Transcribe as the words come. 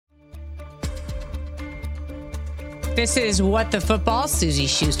This is What the Football. Susie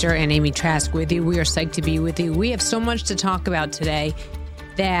Schuster and Amy Trask with you. We are psyched to be with you. We have so much to talk about today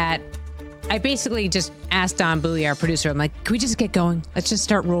that I basically just asked Don Bowie, our producer, I'm like, can we just get going? Let's just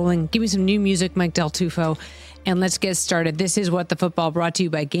start rolling. Give me some new music, Mike Del Tufo, and let's get started. This is What the Football, brought to you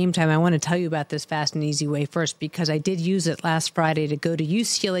by Game Time. I want to tell you about this fast and easy way first because I did use it last Friday to go to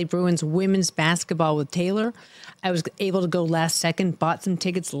UCLA Bruins women's basketball with Taylor. I was able to go last second, bought some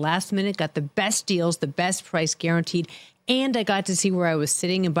tickets last minute, got the best deals, the best price guaranteed, and I got to see where I was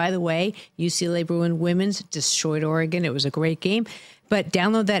sitting. And by the way, UCLA Bruin women's destroyed Oregon. It was a great game. But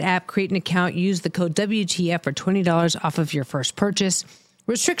download that app, create an account, use the code WTF for $20 off of your first purchase.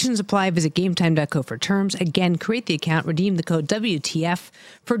 Restrictions apply. Visit gametime.co for terms. Again, create the account, redeem the code WTF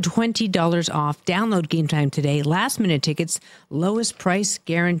for $20 off. Download Game Time today. Last minute tickets, lowest price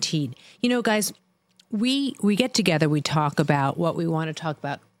guaranteed. You know, guys, we get together, we talk about what we want to talk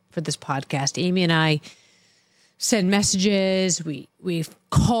about for this podcast. Amy and I send messages, we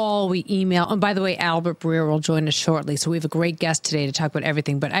call, we email. And by the way, Albert Breer will join us shortly. So we have a great guest today to talk about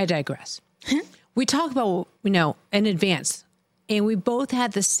everything, but I digress. We talk about, in advance. And we both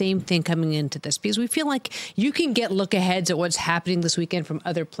had the same thing coming into this because we feel like you can get look aheads at what's happening this weekend from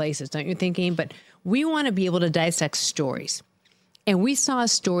other places, don't you think, Amy? But we want to be able to dissect stories. And we saw a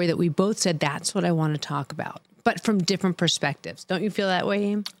story that we both said, that's what I want to talk about, but from different perspectives. Don't you feel that way,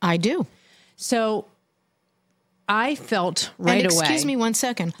 Amy? I do. So I felt right away. Excuse me 1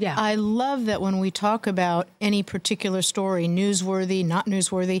 second. Yeah. I love that when we talk about any particular story, newsworthy, not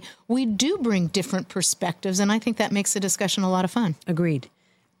newsworthy, we do bring different perspectives, and I think that makes the discussion a lot of fun. Agreed.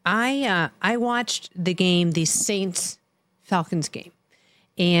 I watched the game, the Saints-Falcons game,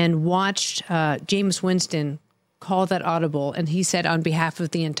 and watched Jameis Winston call that audible, and he said on behalf of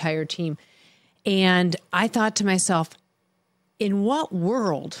the entire team. And I thought to myself, in what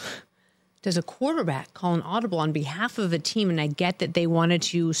world does a quarterback call an audible on behalf of a team? And I get that they wanted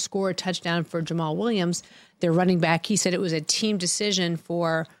to score a touchdown for Jamal Williams, their running back. He said it was a team decision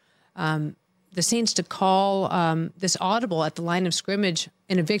for the Saints to call this audible at the line of scrimmage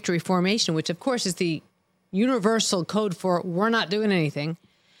in a victory formation, which, of course, is the universal code for we're not doing anything.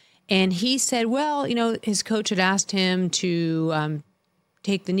 And he said, well, his coach had asked him to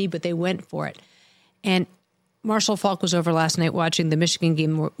take the knee, but they went for it. And Marshall Falk was over last night watching the Michigan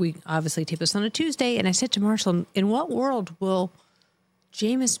game. We obviously tape this on a Tuesday. And I said to Marshall, in what world will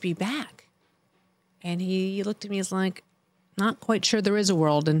Jameis be back? And he looked at me as like, not quite sure there is a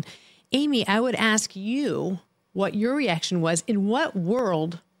world. And Amy, I would ask you what your reaction was. In what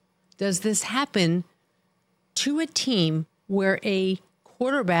world does this happen to a team where a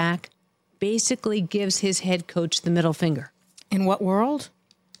quarterback basically gives his head coach the middle finger? In what world?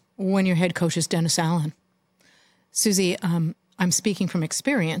 When your head coach is Dennis Allen. Susie, I'm speaking from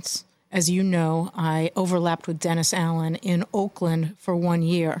experience. As you know, I overlapped with Dennis Allen in Oakland for 1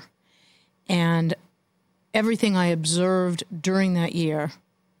 year. And everything I observed during that year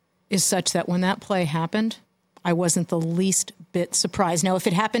is such that when that play happened, I wasn't the least bit surprised. Now, if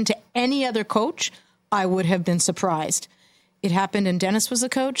it happened to any other coach, I would have been surprised. It happened and Dennis was the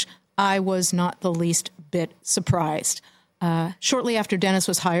coach. I was not the least bit surprised. Shortly after Dennis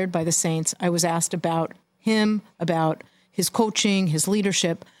was hired by the Saints, I was asked about him, about his coaching, his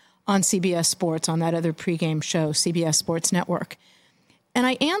leadership on CBS Sports, on that other pregame show, CBS Sports Network. And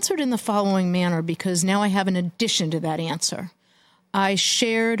I answered in the following manner because now I have an addition to that answer. I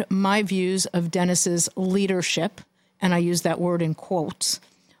shared my views of Dennis's leadership, and I use that word in quotes,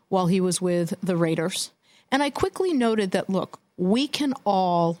 while he was with the Raiders. And I quickly noted that, look, we can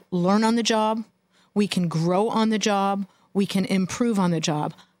all learn on the job, we can grow on the job, we can improve on the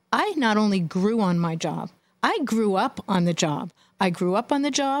job. I not only grew on my job, I grew up on the job. I grew up on the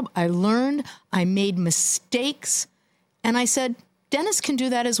job, I learned, I made mistakes, and I said, Dennis can do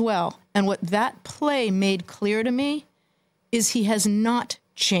that as well. And what that play made clear to me is he has not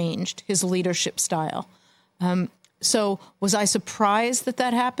changed his leadership style. So was I surprised that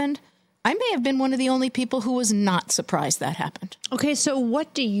that happened? I may have been one of the only people who was not surprised that happened. Okay, so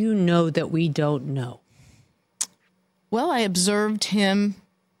what do you know that we don't know? Well, I observed him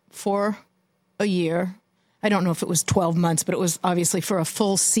for a year. I don't know if it was 12 months, but it was obviously for a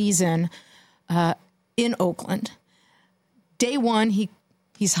full season in Oakland. Day one,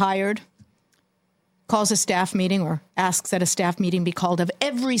 he's hired, calls a staff meeting or asks that a staff meeting be called of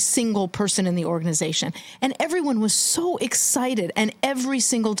every single person in the organization. And everyone was so excited, and every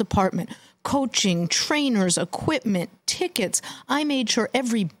single department, coaching, trainers, equipment, tickets. I made sure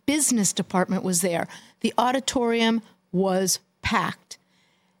every business department was there. The auditorium was packed.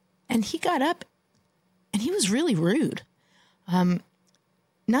 And he got up and he was really rude.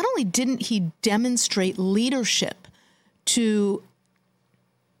 Not only didn't he demonstrate leadership, to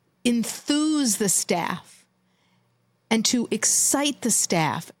enthuse the staff and to excite the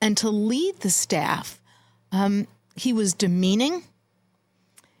staff and to lead the staff. He was demeaning.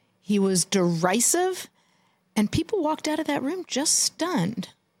 He was derisive. And people walked out of that room just stunned.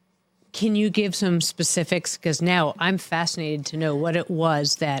 Can you give some specifics? Because now I'm fascinated to know what it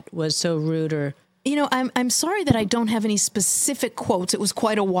was that was so rude or... You know, I'm sorry that I don't have any specific quotes. It was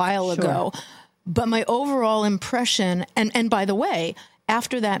quite a while ago. But my overall impression, and by the way,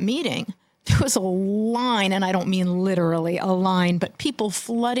 after that meeting, there was a line, and I don't mean literally a line, but people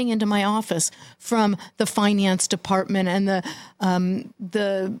flooding into my office from the finance department and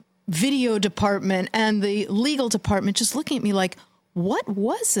the video department and the legal department, just looking at me like, what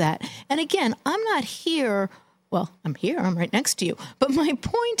was that? And again, I'm not here. Well, I'm here. I'm right next to you. But my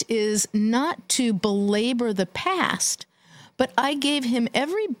point is not to belabor the past, but I gave him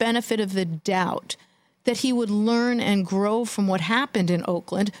every benefit of the doubt that he would learn and grow from what happened in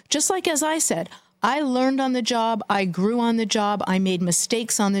Oakland. Just like, as I said, I learned on the job. I grew on the job. I made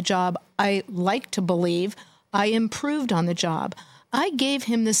mistakes on the job. I like to believe I improved on the job. I gave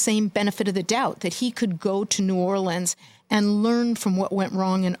him the same benefit of the doubt that he could go to New Orleans and learn from what went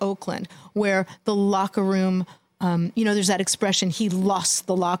wrong in Oakland, where the locker room, there's that expression, he lost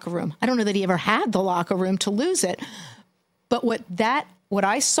the locker room. I don't know that he ever had the locker room to lose it. But what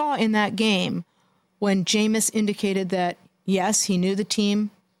I saw in that game, when Jameis indicated that, yes, he knew the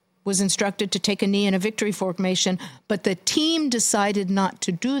team was instructed to take a knee in a victory formation, but the team decided not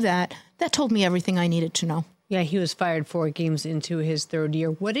to do that, that told me everything I needed to know. Yeah, he was fired 4 games into his 3rd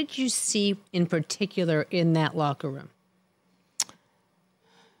year. What did you see in particular in that locker room?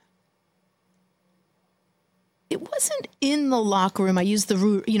 It wasn't in the locker room. I use the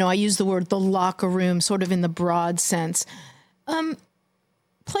word the locker room sort of in the broad sense.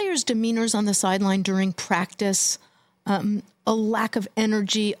 Players' demeanors on the sideline during practice, a lack of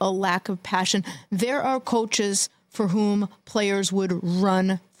energy, a lack of passion. There are coaches for whom players would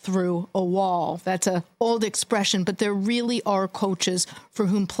run through a wall. That's an old expression, but there really are coaches for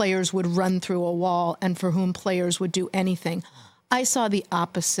whom players would run through a wall and for whom players would do anything. I saw the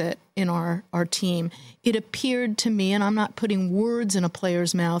opposite in our team. It appeared to me, and I'm not putting words in a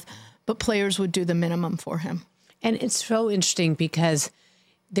player's mouth, but players would do the minimum for him. And it's so interesting because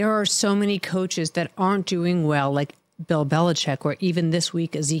there are so many coaches that aren't doing well, like Bill Belichick, where even this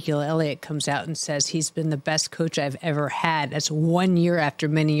week Ezekiel Elliott comes out and says he's been the best coach I've ever had. That's 1 year after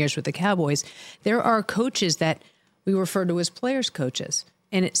many years with the Cowboys. There are coaches that we refer to as players coaches.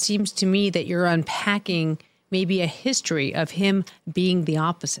 And it seems to me that you're unpacking maybe a history of him being the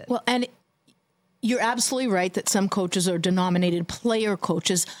opposite. Well, and you're absolutely right that some coaches are denominated player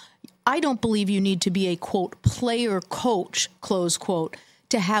coaches. I don't believe you need to be a, quote, player coach, close quote,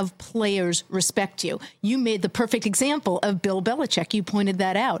 to have players respect you. You made the perfect example of Bill Belichick. You pointed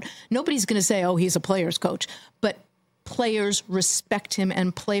that out. Nobody's going to say, oh, he's a player's coach, but players respect him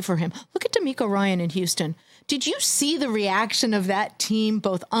and play for him. Look at D'Amico Ryan in Houston. Did you see the reaction of that team,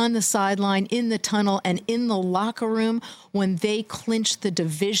 both on the sideline, in the tunnel, and in the locker room when they clinched the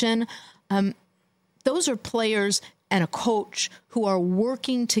division? Those are players and a coach who are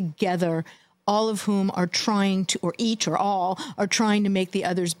working together, all of whom are trying to, or each or all, are trying to make the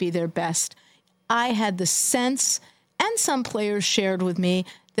others be their best. I had the sense, and some players shared with me,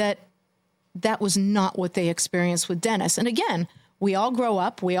 that that was not what they experienced with Dennis. And again, we all grow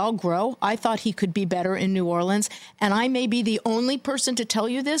up, we all grow. I thought he could be better in New Orleans, and I may be the only person to tell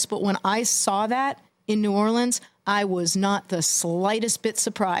you this, but when I saw that in New Orleans, I was not the slightest bit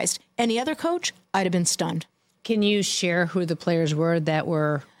surprised. Any other coach, I'd have been stunned. Can you share who the players were that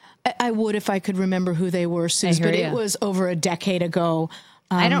were... I would if I could remember who they were, Suze, but it was over a decade ago.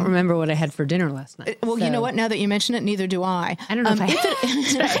 I don't remember what I had for dinner last night. Well, so. You know what? Now that you mention it, neither do I. I don't know if I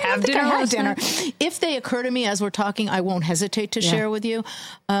have dinner last night. If they occur to me as we're talking, I won't hesitate to share with you.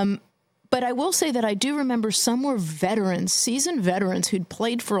 But I will say that I do remember some were veterans, seasoned veterans who'd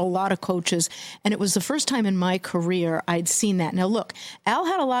played for a lot of coaches, and it was the first time in my career I'd seen that. Now, look, Al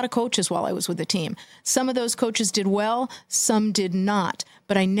had a lot of coaches while I was with the team. Some of those coaches did well, some did not,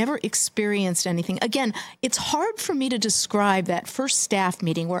 but I never experienced anything. Again, it's hard for me to describe that first staff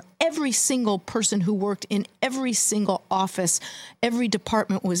meeting where every single person who worked in every single office, every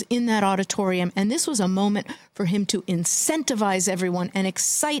department was in that auditorium, and this was a moment for him to incentivize everyone and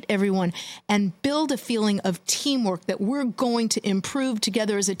excite everyone and build a feeling of teamwork that we're going to improve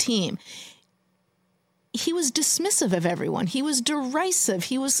together as a team. He was dismissive of everyone. He was derisive.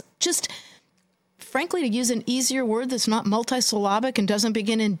 He was just, frankly, to use an easier word that's not multisyllabic and doesn't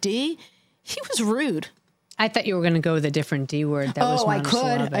begin in D, he was rude. I thought you were going to go with a different D word. That was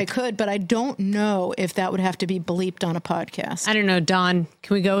monosyllabic. I could, but I don't know if that would have to be bleeped on a podcast. I don't know, Dawn.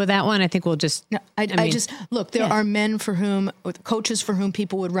 Can we go with that one? I think we'll just. No, I just look. There are men for whom, coaches for whom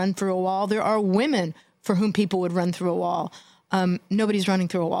people would run through a wall. There are women for whom people would run through a wall. Nobody's running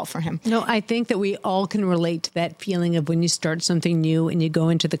through a wall for him. No, I think that we all can relate to that feeling of when you start something new and you go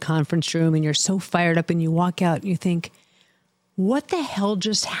into the conference room and you're so fired up and you walk out and you think, "What the hell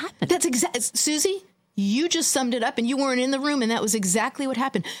just happened?" That's exactly, Susie. You just summed it up, and you weren't in the room, and that was exactly what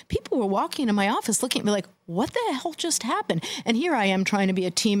happened. People were walking into my office looking at me like, what the hell just happened? And here I am trying to be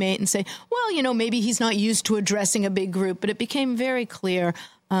a teammate and say, well, maybe he's not used to addressing a big group, but it became very clear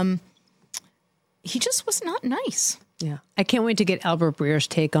he just was not nice. Yeah. I can't wait to get Albert Breer's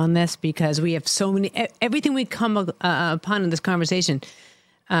take on this because we have so many, everything we come upon in this conversation,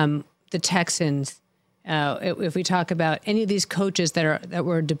 the Texans, if we talk about any of these coaches that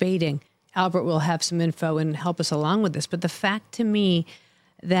we're debating, Albert will have some info and help us along with this. But the fact to me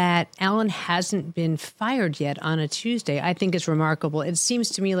that Allen hasn't been fired yet on a Tuesday, I think is remarkable. It seems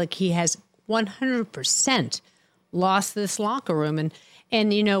to me like he has 100% lost this locker room. And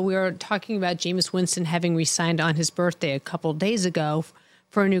we were talking about Jameis Winston having resigned on his birthday a couple of days ago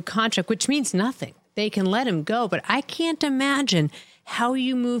for a new contract, which means nothing. They can let him go. But I can't imagine how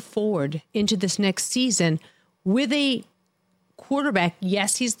you move forward into this next season with a quarterback.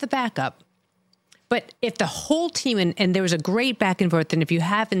 Yes, he's the backup. But if the whole team, and there was a great back and forth, and if you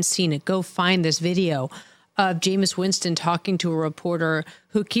haven't seen it, go find this video of Jameis Winston talking to a reporter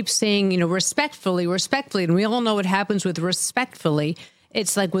who keeps saying, respectfully, and we all know what happens with respectfully.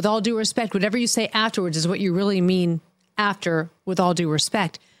 It's like, with all due respect, whatever you say afterwards is what you really mean after, with all due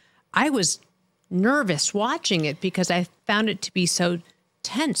respect. I was nervous watching it because I found it to be so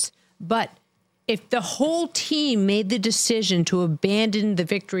tense. But if the whole team made the decision to abandon the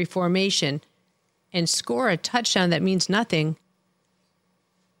victory formation and score a touchdown that means nothing,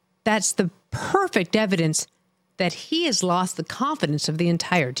 that's the perfect evidence that he has lost the confidence of the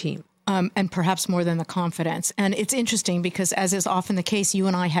entire team. And perhaps more than the confidence. And it's interesting because, as is often the case, you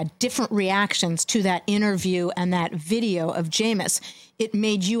and I had different reactions to that interview and that video of Jameis. It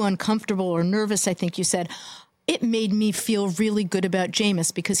made you uncomfortable or nervous, I think you said. It made me feel really good about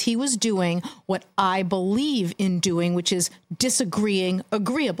Jameis because he was doing what I believe in doing, which is disagreeing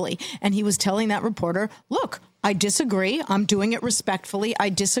agreeably. And he was telling that reporter, look, I disagree. I'm doing it respectfully. I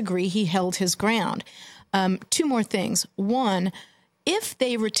disagree. He held his ground. Two more things. One, if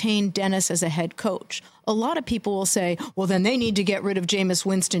they retain Dennis as a head coach, a lot of people will say, well, then they need to get rid of Jameis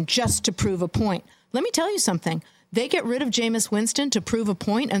Winston just to prove a point. Let me tell you something. They get rid of Jameis Winston to prove a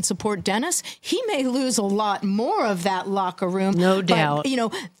point and support Dennis, he may lose a lot more of that locker room. No doubt.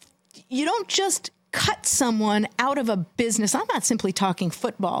 But, you don't just cut someone out of a business. I'm not simply talking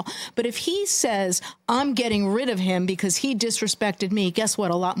football, but if he says, I'm getting rid of him because he disrespected me, guess what?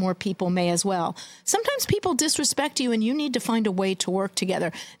 A lot more people may as well. Sometimes people disrespect you and you need to find a way to work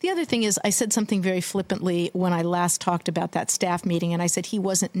together. The other thing is, I said something very flippantly when I last talked about that staff meeting, and I said he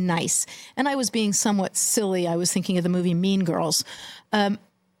wasn't nice. And I was being somewhat silly. I was thinking of the movie Mean Girls.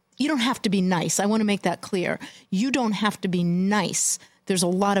 You don't have to be nice. I want to make that clear. You don't have to be nice. There's a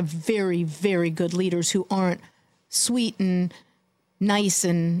lot of very, very good leaders who aren't sweet and nice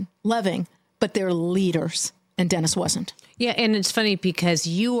and loving, but they're leaders, and Dennis wasn't. Yeah, and it's funny because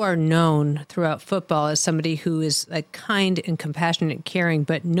you are known throughout football as somebody who is like kind and compassionate and caring,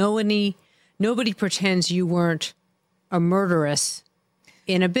 but nobody pretends you weren't a murderess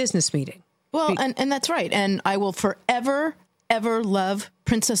in a business meeting. Well, and that's right. And I will forever love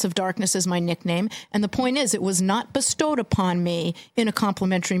Princess of Darkness is my nickname. And the point is, it was not bestowed upon me in a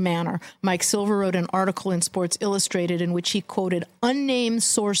complimentary manner. Mike Silver wrote an article in Sports Illustrated in which he quoted unnamed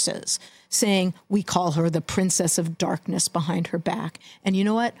sources saying, we call her the Princess of Darkness behind her back. And you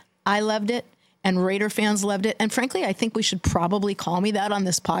know what? I loved it. And Raider fans loved it. And frankly, I think we should probably call me that on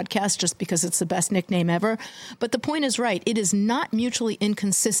this podcast just because it's the best nickname ever. But the point is right. It is not mutually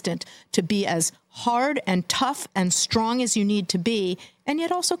inconsistent to be as hard and tough and strong as you need to be and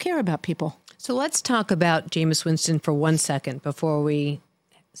yet also care about people. So let's talk about Jameis Winston for 1 second before we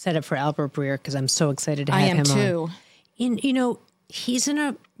set up for Albert Breer, because I'm so excited to have him on. I am too. He's in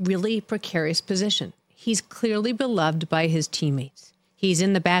a really precarious position. He's clearly beloved by his teammates. He's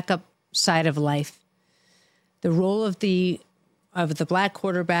in the backup side of life. The role of the black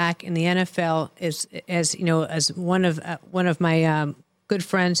quarterback in the NFL is, as one of my good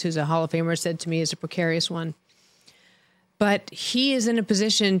friends who's a Hall of Famer said to me, is a precarious one. But he is in a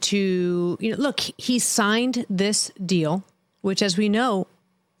position to, look, he signed this deal, which, as we know,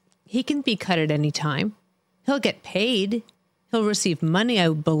 he can be cut at any time. He'll get paid. He'll receive money, I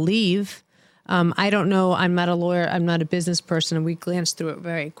believe. I don't know. I'm not a lawyer. I'm not a business person. And we glanced through it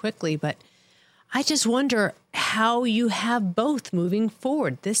very quickly. But I just wonder how you have both moving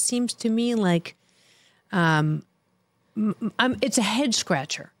forward. This seems to me like it's a head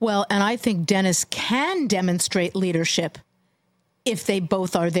scratcher. Well, and I think Dennis can demonstrate leadership if they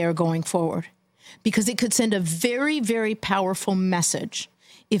both are there going forward, because it could send a very, very powerful message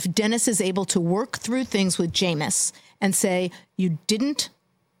if Dennis is able to work through things with Jameis and say, you didn't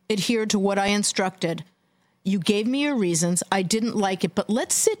adhere to what I instructed. You gave me your reasons. I didn't like it, but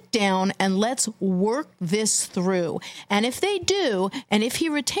let's sit down and let's work this through. And if they do, and if he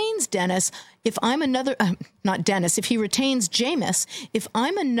retains Dennis, if I'm another, not Dennis, if he retains Jameis, if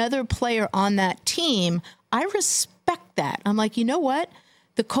I'm another player on that team, I respect that. I'm like, you know what?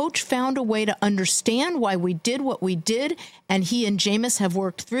 The coach found a way to understand why we did what we did, and he and Jameis have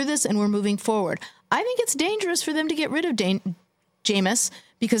worked through this, and we're moving forward. I think it's dangerous for them to get rid of Jameis,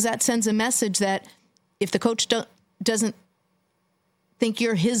 because that sends a message that if the coach doesn't think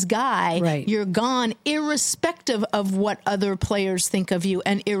you're his guy, right, you're gone, irrespective of what other players think of you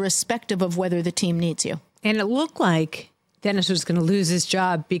and irrespective of whether the team needs you. And it looked like Dennis was going to lose his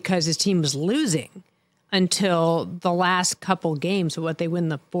job because his team was losing until the last couple games, what they win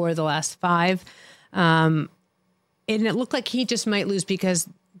the last 5. And it looked like he just might lose because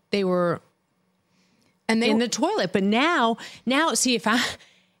they were in the toilet. But now, see, if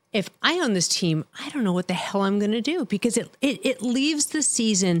I own this team, I don't know what the hell I'm going to do, because it leaves the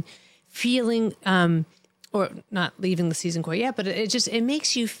season feeling, or not leaving the season quite yet, but it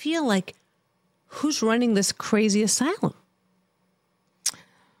makes you feel like, who's running this crazy asylum?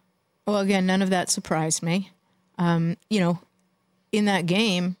 Well, again, none of that surprised me. In that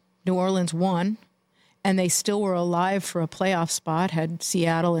game, New Orleans won, and they still were alive for a playoff spot. Had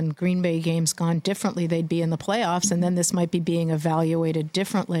Seattle and Green Bay games gone differently, they'd be in the playoffs, and then this might be being evaluated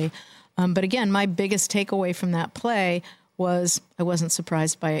differently. But again, my biggest takeaway from that play was I wasn't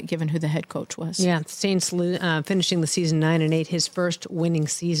surprised by it, given who the head coach was. Yeah, Saints finishing the season 9-8, his first winning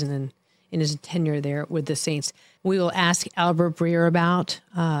season in his tenure there with the Saints. We will ask Albert Breer about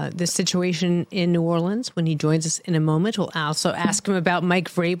this situation in New Orleans when he joins us in a moment. We'll also ask him about Mike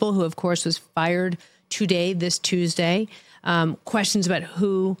Vrabel, who, of course, was fired this Tuesday. Questions about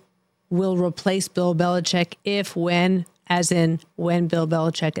who will replace Bill Belichick when Bill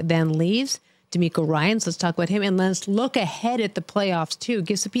Belichick then leaves. D'Amico Ryans, let's talk about him. And let's look ahead at the playoffs, too.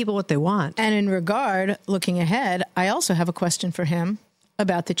 Gives the people what they want. And in regard, looking ahead, I also have a question for him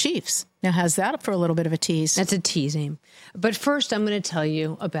about the Chiefs. Now, how's that for a little bit of a tease? That's a tease, Aim. But first, I'm going to tell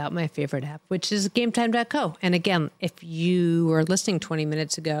you about my favorite app, which is GameTime.co. And again, if you were listening 20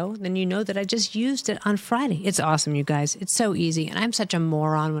 minutes ago, then you know that I just used it on Friday. It's awesome, you guys. It's so easy. And I'm such a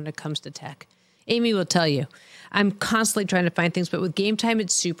moron when it comes to tech. Amy will tell you. I'm constantly trying to find things, but with Game Time,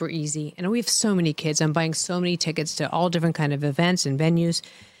 it's super easy. And we have so many kids. I'm buying so many tickets to all different kind of events and venues.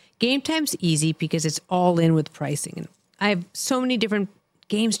 Game Time's easy because it's all in with pricing. And I have so many different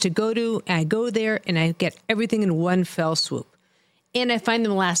games to go to. And I go there and I get everything in one fell swoop. And I find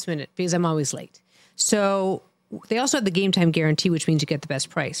them last minute because I'm always late. So they also have the Game Time guarantee, which means you get the best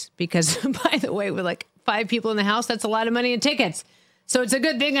price. Because, by the way, with like 5 people in the house, that's a lot of money in tickets. So it's a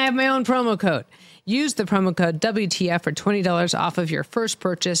good thing I have my own promo code. Use the promo code WTF for $20 off of your first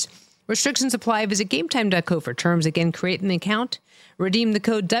purchase. Restrictions apply. Visit GameTime.co for terms. Again, create an account. Redeem the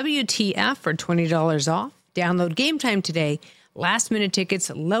code WTF for $20 off. Download Game Time today. Last minute tickets,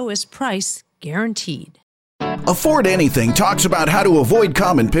 lowest price guaranteed. Afford Anything talks about how to avoid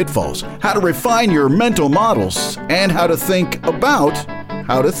common pitfalls, how to refine your mental models, and how to think about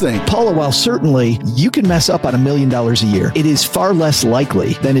how to think. Paula, while certainly you can mess up on $1 million a year, it is far less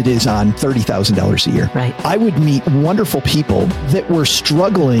likely than it is on $30,000 a year. Right. I would meet wonderful people that were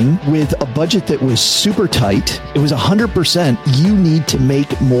struggling with a budget that was super tight. It was 100% you need to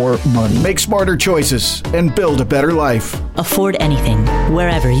make more money. Make smarter choices and build a better life. Afford Anything,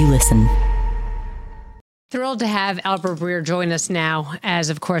 wherever you listen. Thrilled to have Albert Breer join us now, as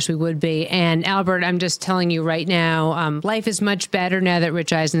of course we would be. And Albert, I'm just telling you right now, life is much better now that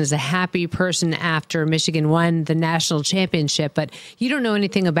Rich Eisen is a happy person after Michigan won the national championship. But you don't know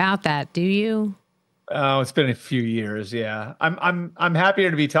anything about that, do you? Oh, it's been a few years. Yeah, I'm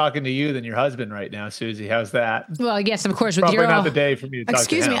happier to be talking to you than your husband right now, Susie. How's that? Well, yes, of course. With Probably your not the day for me to talk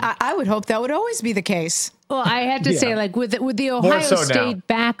Excuse to me, him. I would hope that would always be the case. Well, I had to say, like, with the Ohio State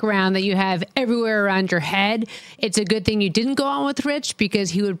background that you have everywhere around your head, it's a good thing you didn't go on with Rich, because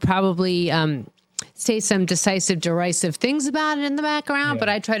he would probably say some decisive, derisive things about it in the background. Yeah. But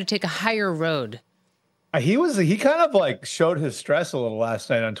I try to take a higher road. He kind of like showed his stress a little last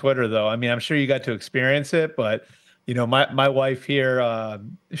night on Twitter, though. I mean, I'm sure you got to experience it, but you know, my wife here,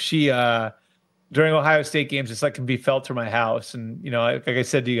 she during Ohio State games, it's like can be felt through my house. And, like I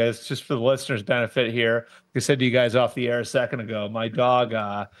said to you guys, just for the listeners' benefit here, like I said to you guys off the air a second ago, my dog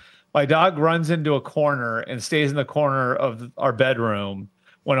runs into a corner and stays in the corner of our bedroom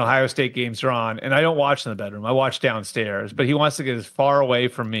when Ohio State games are on. And I don't watch in the bedroom. I watch downstairs, but he wants to get as far away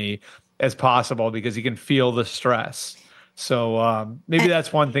from me as possible because he can feel the stress. So maybe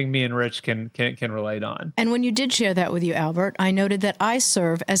that's one thing me and Rich can relate on. And when you did share that with you, Albert, I noted that I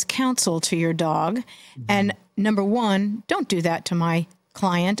serve as counsel to your dog. Mm-hmm. And number one, don't do that to my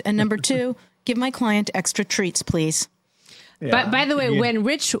client. And number two, give my client extra treats, please. Yeah. But by the way, when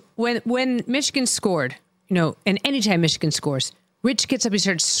Michigan scored, and anytime Michigan scores, Rich gets up, he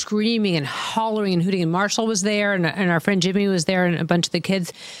starts screaming and hollering and hooting, and Marshall was there, and our friend Jimmy was there, and a bunch of the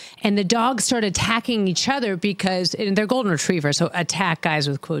kids, and the dogs started attacking each other because they're golden retrievers, so attack guys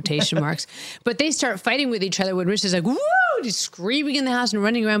with quotation marks, but they start fighting with each other when Rich is like, woo, he's screaming in the house and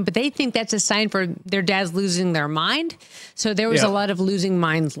running around, but they think that's a sign for their dads losing their mind, so there was a lot of losing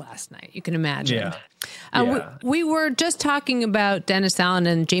minds last night, you can imagine. Yeah. We were just talking about Dennis Allen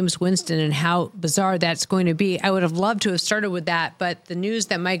and James Winston and how bizarre that's going to be. I would have loved to have started with that, but the news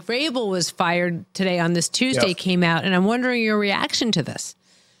that Mike Vrabel was fired today on this Tuesday came out, and I'm wondering your reaction to this.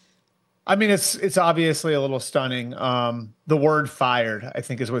 I mean, it's obviously a little stunning. The word "fired," I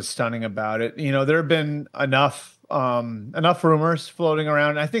think, is what's stunning about it. There have been enough rumors floating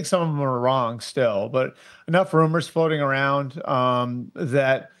around. I think some of them are wrong still, but enough rumors floating around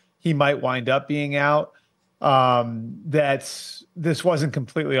that he might wind up being out. This wasn't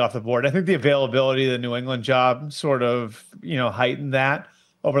completely off the board. I think the availability of the New England job sort of, heightened that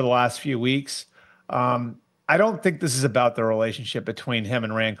over the last few weeks. I don't think this is about the relationship between him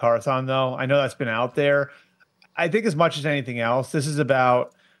and Rand Carthon, though. I know that's been out there. I think as much as anything else, this is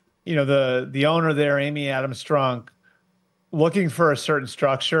about, the owner there, Amy Adams Strunk, looking for a certain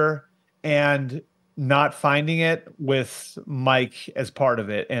structure and not finding it with Mike as part of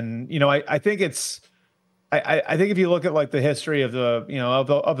it. And, I think I think if you look at like the history of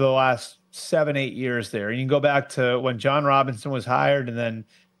of the last 7-8 years there, you can go back to when John Robinson was hired, and then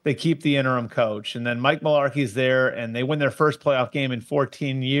they keep the interim coach, and then Mike Mularkey's there and they win their first playoff game in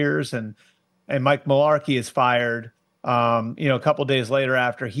 14 years. And Mike Mularkey is fired, a couple days later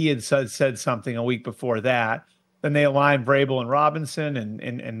after he had said something a week before that. Then they align Vrabel and Robinson,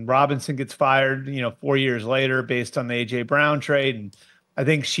 and Robinson gets fired, 4 years later based on the A.J. Brown trade. And I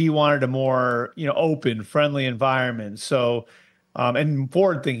think she wanted a more, open, friendly environment. So, and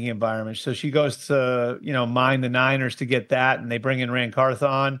forward-thinking environment. So she goes to, mine the Niners to get that, and they bring in Rand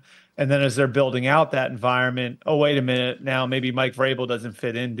Carthon. And then as they're building out that environment, oh, wait a minute, now maybe Mike Vrabel doesn't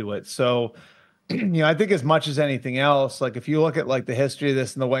fit into it. So, I think as much as anything else, like if you look at like the history of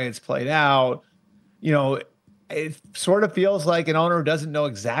this and the way it's played out, it sort of feels like an owner doesn't know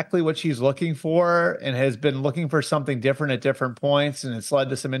exactly what she's looking for and has been looking for something different at different points. And it's led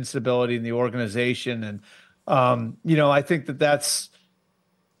to some instability in the organization. And, I think that's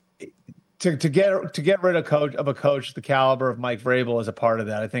to get rid of a coach the caliber of Mike Vrabel as a part of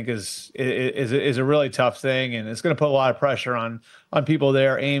that, I think is a really tough thing. And it's going to put a lot of pressure on people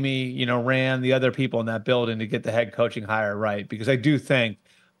there, Amy, Rand, the other people in that building to get the head coaching hire right, because I do think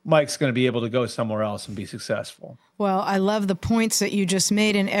Mike's going to be able to go somewhere else and be successful. Well, I love the points that you just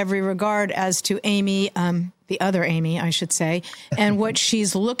made in every regard as to Amy, the other Amy, I should say, and what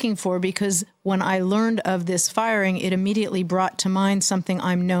she's looking for, because when I learned of this firing, it immediately brought to mind something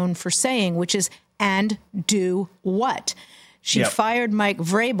I'm known for saying, which is, and do what? She fired Mike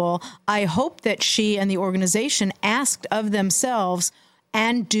Vrabel. I hope that she and the organization asked of themselves,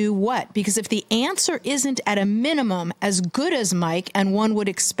 and do what? Because if the answer isn't at a minimum as good as Mike, and one would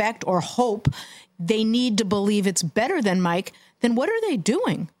expect or hope they need to believe it's better than Mike, then what are they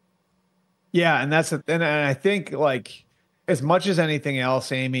doing? Yeah, and and I think like as much as anything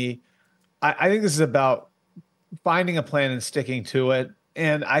else, Amy, I think this is about finding a plan and sticking to it.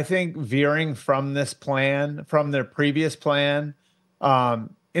 And I think veering from this plan, from their previous plan,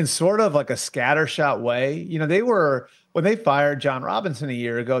 in sort of like a scattershot way, when they fired John Robinson a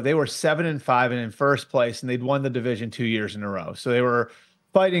year ago, they were 7-5 and in first place, and they'd won the division 2 years in a row. So they were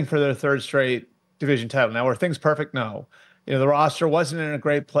fighting for their third straight division title. Now, were things perfect? No. The roster wasn't in a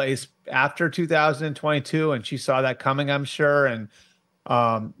great place after 2022, and she saw that coming, I'm sure. And,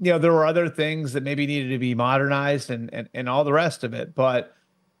 there were other things that maybe needed to be modernized and all the rest of it. But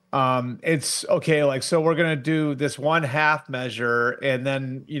it's okay. Like, so we're going to do this 1/2 measure, and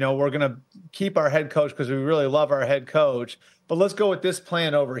then, we're going to keep our head coach because we really love our head coach, but let's go with this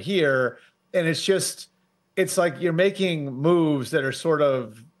plan over here. And it's like you're making moves that are sort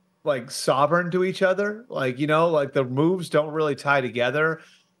of like sovereign to each other. Like, like the moves don't really tie together.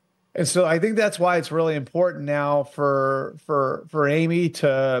 And so I think that's why it's really important now for Amy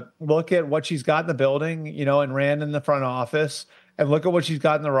to look at what she's got in the building, and Rand in the front office, and look at what she's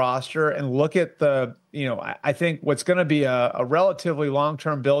got in the roster, and look at I think what's going to be a relatively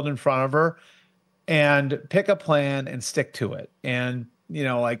long-term build in front of her, and pick a plan and stick to it. And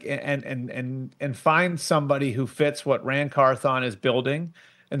and find somebody who fits what Rand Carthon is building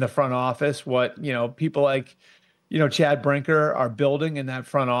in the front office, what people like Chad Brinker are building in that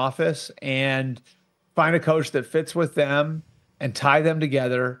front office, and find a coach that fits with them and tie them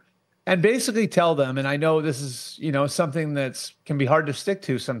together and basically tell them, and I know this is, something that's can be hard to stick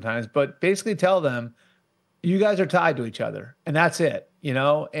to sometimes, but basically tell them, you guys are tied to each other and that's it,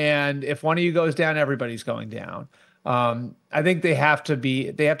 and if one of you goes down, everybody's going down. I think they have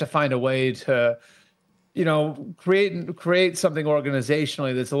to find a way to, create something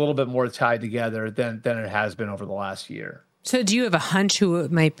organizationally that's a little bit more tied together than it has been over the last year. So do you have a hunch who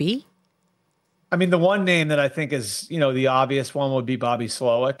it might be? I mean, the one name that I think is, the obvious one would be Bobby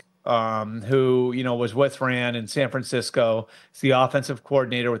Slowick, who, was with Rand in San Francisco. He's the offensive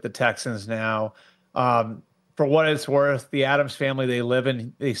coordinator with the Texans now. For what it's worth, the Adams family,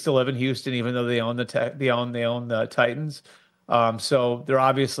 they still live in Houston, even though they own the Titans. So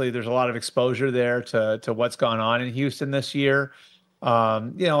there's a lot of exposure there to what's gone on in Houston this year.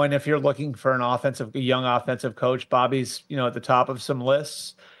 And if you're looking for a young offensive coach, Bobby's, at the top of some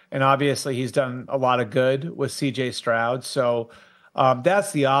lists, and obviously he's done a lot of good with CJ Stroud. So,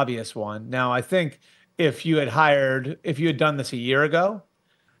 that's the obvious one. Now, I think if you had done this a year ago,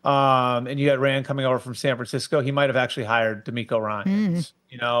 and you had Rand coming over from San Francisco, he might have actually hired D'Amico Ryans,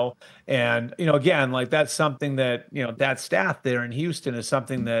 and, again, like that's something that, that staff there in Houston is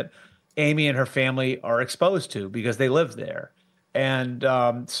something that Amy and her family are exposed to because they live there. And,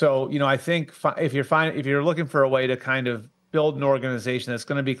 so, I think if you're looking for a way to kind of build an organization that's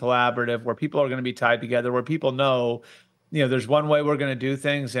going to be collaborative, where people are going to be tied together, where people know, there's one way we're going to do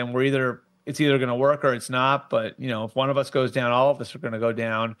things, and it's either going to work or it's not. But, if one of us goes down, all of us are going to go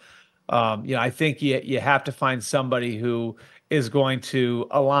down. I think you have to find somebody who is going to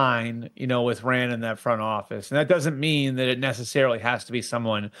align, with Rand in that front office. And that doesn't mean that it necessarily has to be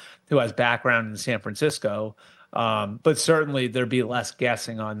someone who has background in San Francisco. But certainly there'd be less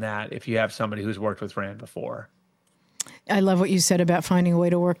guessing on that if you have somebody who's worked with Rand before. I love what you said about finding a way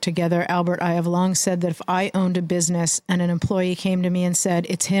to work together. Albert, I have long said that if I owned a business and an employee came to me and said,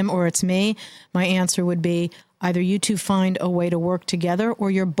 it's him or it's me, my answer would be either you two find a way to work together or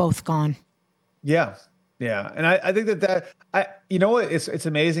you're both gone. Yeah. Yeah. And I think what, it's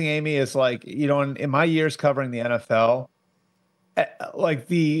amazing, Amy, is like, in my years covering the NFL, like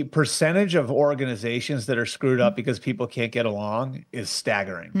the percentage of organizations that are screwed up because people can't get along is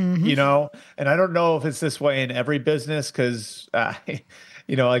staggering, and I don't know if it's this way in every business because,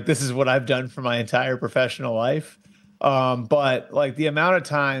 like this is what I've done for my entire professional life. But like the amount of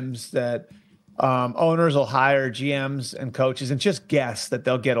times that owners will hire GMs and coaches and just guess that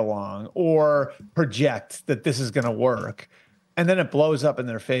they'll get along or project that this is going to work, and then it blows up in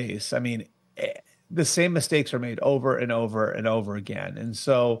their face. I mean, the same mistakes are made over and over and over again. And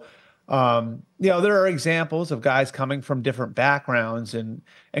so, there are examples of guys coming from different backgrounds and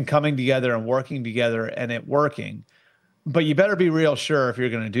coming together and working together and it working. But you better be real sure if you're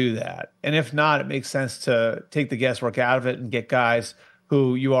going to do that. And if not, it makes sense to take the guesswork out of it and get guys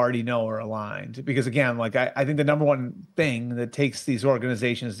who you already know are aligned. Because again, like I think the number one thing that takes these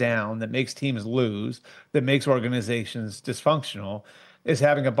organizations down, that makes teams lose, that makes organizations dysfunctional, is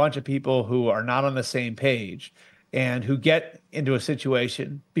having a bunch of people who are not on the same page and who get into a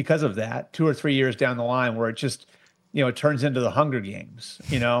situation because of that 2 or 3 years down the line where it just, it turns into the Hunger Games.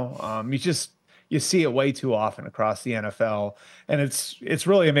 You see it way too often across the NFL. And it's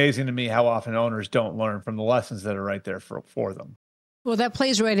really amazing to me how often owners don't learn from the lessons that are right there for them. Well, that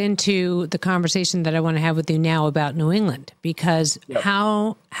plays right into the conversation that I want to have with you now about New England, because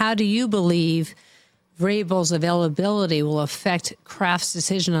how do you believe Vrabel's availability will affect Kraft's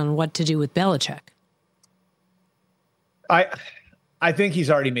decision on what to do with Belichick? I think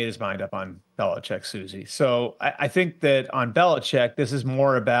he's already made his mind up on Belichick, Susie. So I think that on Belichick, this is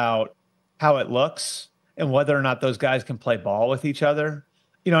more about how it looks and whether or not those guys can play ball with each other.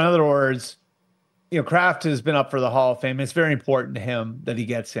 In other words, Kraft has been up for the Hall of Fame. It's very important to him that he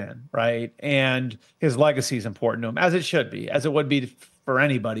gets in, right? And his legacy is important to him, as it should be, as it would be for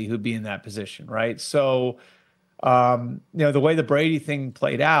anybody who'd be in that position, right? So, the way the Brady thing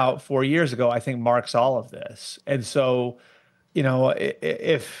played out 4 years ago, I think marks all of this. And so,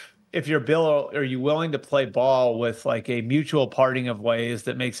 if you're Bill, are you willing to play ball with like a mutual parting of ways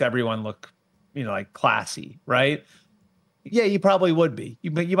that makes everyone look, like classy, right? Yeah, you probably would be.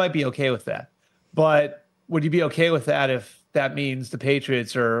 You might be okay with that. But would you be okay with that if that means the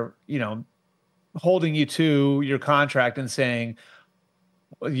Patriots are, holding you to your contract and saying,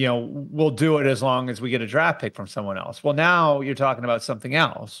 we'll do it as long as we get a draft pick from someone else? Well, now you're talking about something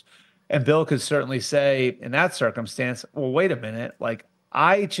else. And Bill could certainly say in that circumstance, well, wait a minute. Like,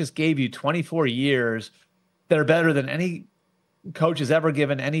 I just gave you 24 years that are better than any coach has ever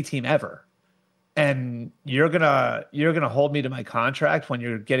given any team ever. And you're gonna hold me to my contract when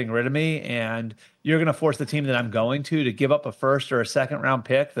you're getting rid of me, and you're gonna force the team that I'm going to give up a first or a second round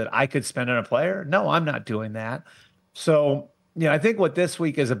pick that I could spend on a player. No, I'm not doing that. So, I think what this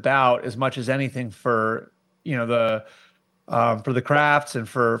week is about, as much as anything for the Krafts and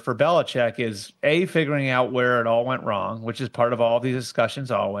for Belichick, is figuring out where it all went wrong, which is part of all of these discussions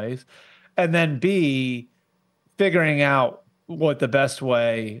always, and then B, figuring out what the best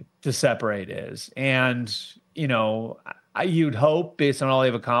way to separate is. And, you'd hope, based on all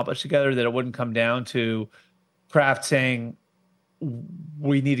they've accomplished together, that it wouldn't come down to Kraft saying,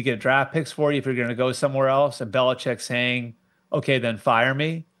 we need to get draft picks for you if you're going to go somewhere else, and Belichick saying, okay, then fire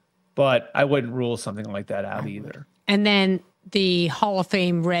me. But I wouldn't rule something like that out either. And then the Hall of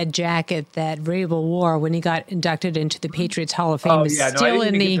Fame red jacket that Vrabel wore when he got inducted into the Patriots Hall of Fame is still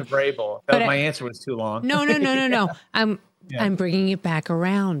in the Vrabel. My answer was too long. No. I'm bringing it back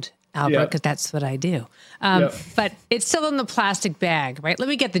around, Albert, because that's what I do. But it's still in the plastic bag, right? Let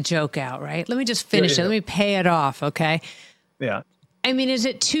me get the joke out, right? Let me just finish it. Let me pay it off, okay? Yeah. I mean, is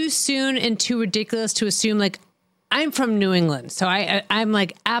it too soon and too ridiculous to assume, like, I'm from New England, so I'm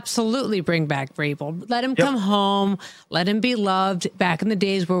like, absolutely bring back Vrabel. Let him come home. Let him be loved back in the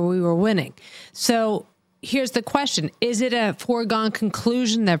days where we were winning. So here's the question. Is it a foregone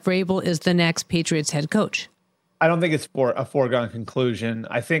conclusion that Vrabel is the next Patriots head coach? I don't think it's a foregone conclusion.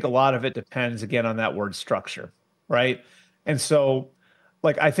 I think a lot of it depends, again, on that word structure, right? And so,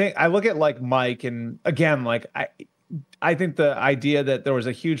 like, I look at, like, Mike, and again, like, I think the idea that there was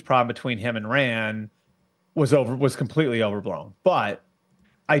a huge problem between him and Rand was completely overblown. But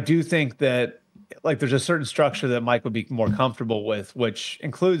I do think that, like, there's a certain structure that Mike would be more comfortable with, which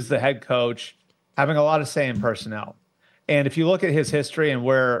includes the head coach having a lot of say in personnel. And if you look at his history and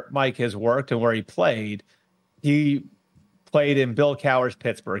where Mike has worked and where he played in Bill Cowher's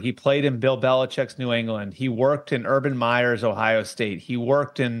Pittsburgh. He played in Bill Belichick's New England. He worked in Urban Meyer's Ohio State. He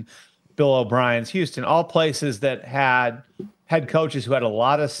worked in Bill O'Brien's Houston, all places that had head coaches who had a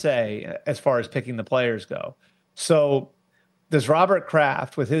lot of say as far as picking the players go. So does Robert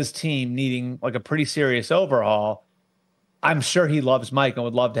Kraft, with his team needing, like, a pretty serious overhaul, I'm sure he loves Mike and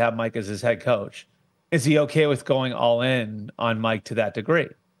would love to have Mike as his head coach. Is he okay with going all in on Mike to that degree?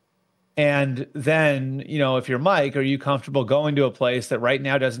 And then, if you're Mike, are you comfortable going to a place that right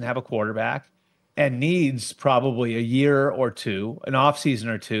now doesn't have a quarterback and needs probably a year or two, an offseason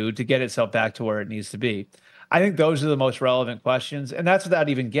or two, to get itself back to where it needs to be? I think those are the most relevant questions. And that's without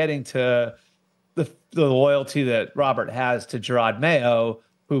even getting to the loyalty that Robert has to Gerard Mayo,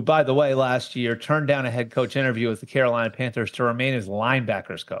 who, by the way, last year turned down a head coach interview with the Carolina Panthers to remain as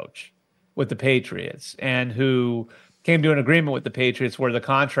linebackers coach with the Patriots, and who came to an agreement with the Patriots where the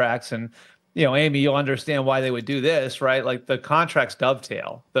contracts, and, Amy, you'll understand why they would do this, right? Like, the contracts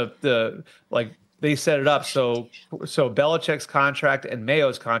dovetail. They set it up so Belichick's contract and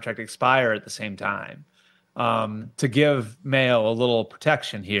Mayo's contract expire at the same time, to give Mayo a little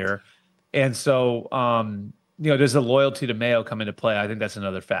protection here. And so, does the loyalty to Mayo come into play? I think that's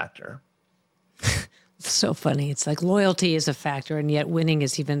another factor. It's so funny. It's like loyalty is a factor, and yet winning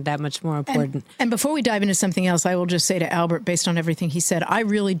is even that much more important. And before we dive into something else, I will just say to Albert, based on everything he said, I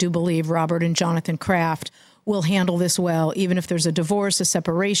really do believe Robert and Jonathan Kraft will handle this well. Even if there's a divorce, a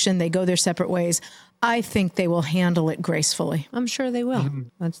separation, they go their separate ways, I think they will handle it gracefully. I'm sure they will.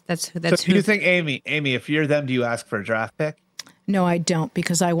 Mm-hmm. So do you think, Amy, if you're them, do you ask for a draft pick? No, I don't,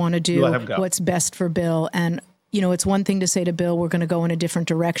 because I want to do what's best for Bill. And, it's one thing to say to Bill, we're going to go in a different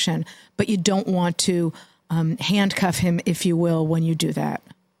direction, but you don't want to handcuff him, if you will, when you do that.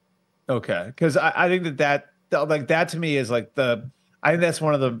 Okay. Because I think that to me is like I think that's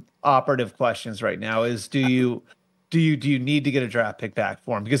one of the operative questions right now is, do you need to get a draft pick back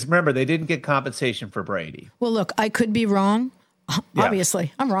for him? Because remember, they didn't get compensation for Brady. Well, look, I could be wrong.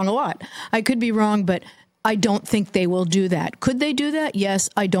 Obviously, I'm wrong a lot. I could be wrong, but I don't think they will do that. Could they do that?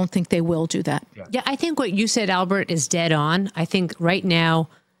 Yes. I don't think they will do that. Yeah, I think what you said, Albert, is dead on. I think right now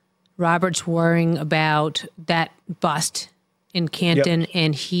Robert's worrying about that bust in Canton,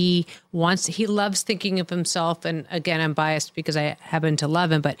 and he loves thinking of himself. And again, I'm biased because I happen to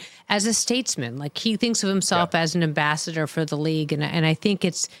love him, but as a statesman, like he thinks of himself as an ambassador for the league. And I think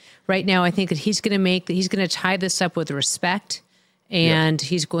it's right now, I think that he's going to tie this up with respect, and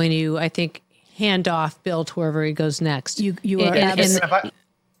he's going to, I think, hand off Bill to wherever he goes next. You are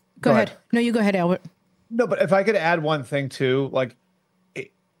go ahead. No, you go ahead, Albert. No, but if I could add one thing too, like,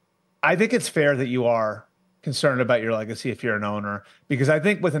 I think it's fair that you are concerned about your legacy if you're an owner, because I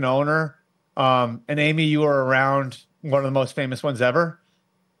think with an owner, and Amy, you were around one of the most famous ones ever.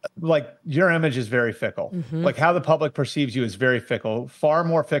 Like, your image is very fickle. Mm-hmm. Like, how the public perceives you is very fickle, far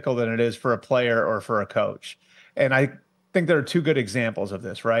more fickle than it is for a player or for a coach. And I think there are two good examples of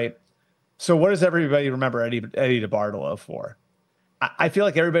this, right? So what does everybody remember Eddie DeBartolo for? I feel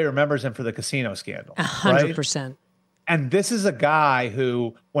like everybody remembers him for the casino scandal. 100%. Right? And this is a guy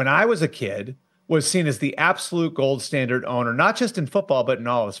who, when I was a kid, was seen as the absolute gold standard owner, not just in football, but in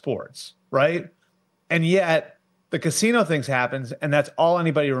all of sports, right? And yet the casino things happens, and that's all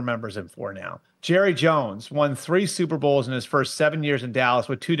anybody remembers him for now. Jerry Jones won 3 Super Bowls in his first 7 years in Dallas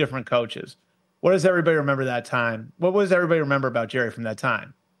with 2 different coaches. What does everybody remember that time? What does everybody remember about Jerry from that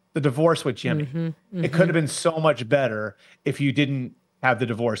time? The divorce with Jimmy. Mm-hmm, mm-hmm. It could have been so much better if you didn't have the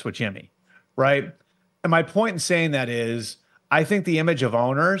divorce with Jimmy, right? And my point in saying that is, I think the image of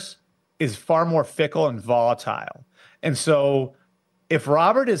owners is far more fickle and volatile. And so if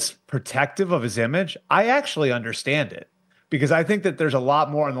Robert is protective of his image, I actually understand it, because I think that there's a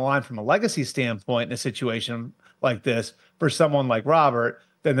lot more on the line from a legacy standpoint in a situation like this for someone like Robert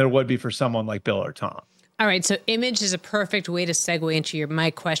than there would be for someone like Bill or Tom. All right, so image is a perfect way to segue into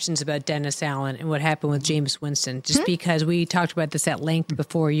my questions about Dennis Allen and what happened with Jameis Winston, just because we talked about this at length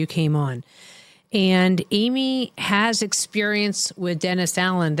before you came on. And Amy has experience with Dennis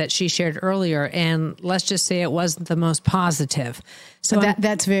Allen that she shared earlier, and let's just say it wasn't the most positive. So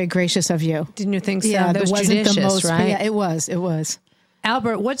that's very gracious of you. Didn't you think so? Yeah, that was wasn't judicious, the most, right? Yeah, it was.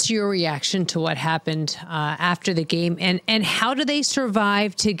 Albert, what's your reaction to what happened after the game, and how do they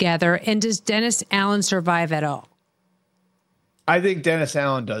survive together? And does Dennis Allen survive at all? I think Dennis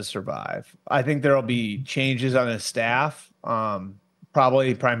Allen does survive. I think there'll be changes on his staff,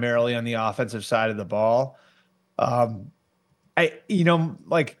 probably primarily on the offensive side of the ball. I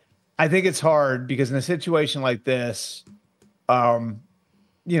think it's hard because in a situation like this, you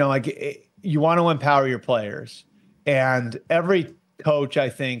want to empower your players, and every coach, I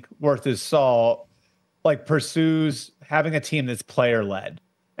think, worth his salt, pursues having a team that's player led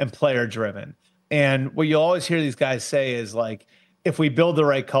and player driven. And what you always hear these guys say is, if we build the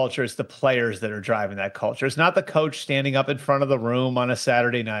right culture, it's the players that are driving that culture. It's not the coach standing up in front of the room on a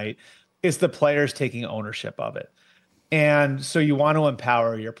Saturday night. It's the players taking ownership of it. And so you want to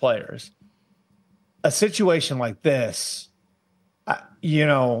empower your players. A situation like this,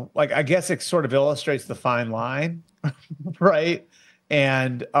 I guess it sort of illustrates the fine line, right?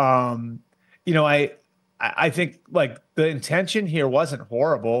 And, I think the intention here wasn't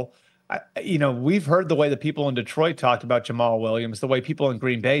horrible. We've heard the way the people in Detroit talked about Jamal Williams, the way people in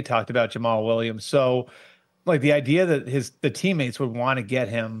Green Bay talked about Jamal Williams. So the idea that the teammates would want to get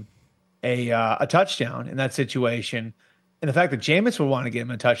him a touchdown in that situation, and the fact that Jameis would want to get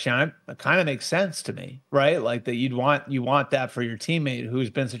him a touchdown, it kind of makes sense to me, right? That you want that for your teammate who's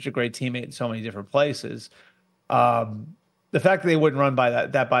been such a great teammate in so many different places. The fact that they wouldn't run by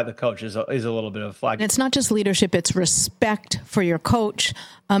that by the coach is a little bit of a flag. And it's not just leadership, it's respect for your coach.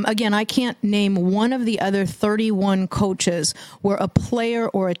 Again, I can't name one of the other 31 coaches where a player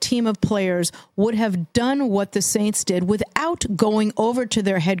or a team of players would have done what the Saints did without going over to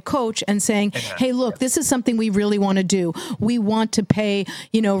their head coach and saying, hey, look, this is something we really want to do. We want to pay,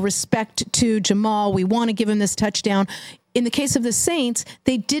 respect to Jamal. We want to give him this touchdown. In the case of the Saints,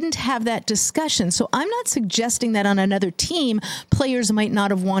 they didn't have that discussion. So I'm not suggesting that on another team, players might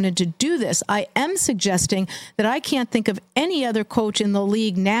not have wanted to do this. I am suggesting that I can't think of any other coach in the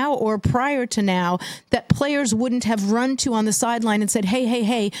league now or prior to now that players wouldn't have run to on the sideline and said,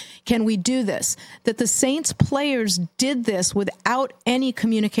 hey, can we do this? That the Saints players did this without any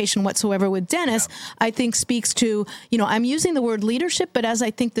communication whatsoever with Dennis, I think speaks to, I'm using the word leadership, but as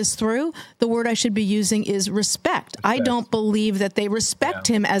I think this through, the word I should be using is respect. I don't believe that they respect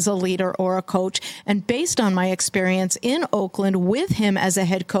him as a leader or a coach. And based on my experience in Oakland with him as a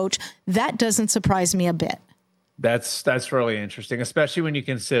head coach, that doesn't surprise me a bit. That's really interesting, especially when you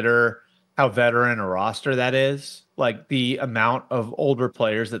consider how veteran a roster that is, the amount of older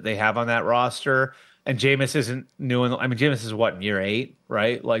players that they have on that roster. And Jameis isn't new. Jameis is in year 8,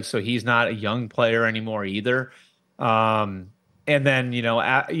 right? So he's not a young player anymore either. And And then,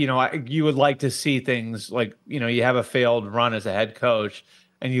 you would like to see things like, you have a failed run as a head coach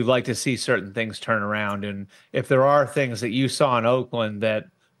and you'd like to see certain things turn around. And if there are things that you saw in Oakland that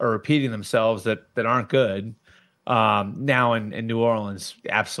are repeating themselves that aren't good, now in New Orleans,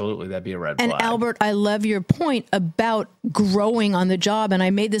 absolutely, that'd be a red flag. And Albert, I love your point about growing on the job. And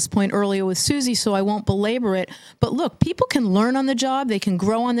I made this point earlier with Susie, so I won't belabor it. But look, people can learn on the job. They can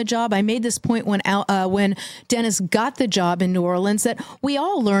grow on the job. I made this point when Dennis got the job in New Orleans, that we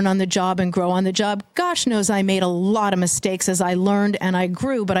all learn on the job and grow on the job. Gosh knows I made a lot of mistakes as I learned and I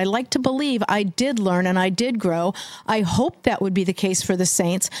grew, but I like to believe I did learn and I did grow. I hope that would be the case for the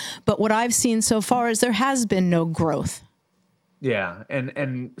Saints. But what I've seen so far is there has been no growth. Yeah.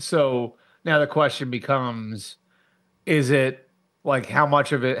 And so now the question becomes, is it like how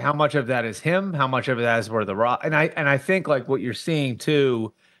much of that is him? How much of that is where the rock? And I think like what you're seeing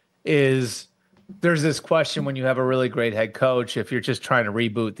too is there's this question when you have a really great head coach, if you're just trying to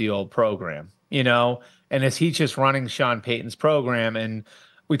reboot the old program, and is he just running Sean Payton's program? And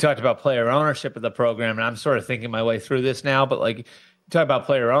we talked about player ownership of the program, and I'm sort of thinking my way through this now, but like, talk about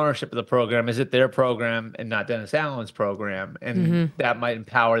player ownership of the program. Is it their program and not Dennis Allen's program? And that might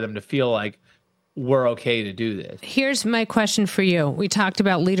empower them to feel like we're okay to do this. Here's my question for you. We talked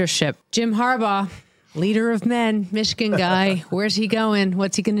about leadership. Jim Harbaugh, leader of men, Michigan guy. Where's he going?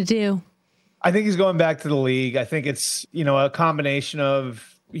 What's he going to do? I think he's going back to the league. I think it's, a combination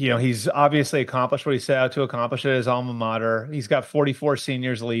of, he's obviously accomplished what he set out to accomplish at his alma mater. He's got 44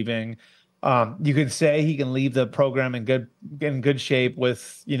 seniors leaving. You could say he can leave the program in good shape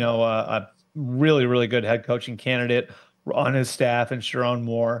with, a really, really good head coaching candidate on his staff and Sharon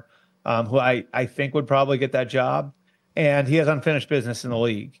Moore, who I think would probably get that job. And he has unfinished business in the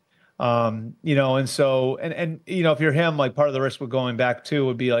league. And so, if you're him, like part of the risk with going back too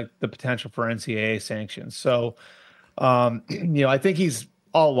would be like the potential for NCAA sanctions. So, I think he's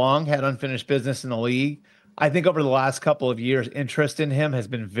all along had unfinished business in the league. I think over the last couple of years, interest in him has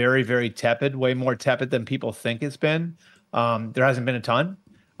been very, very tepid, way more tepid than people think it's been. There hasn't been a ton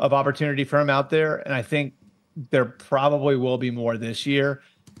of opportunity for him out there. And I think there probably will be more this year.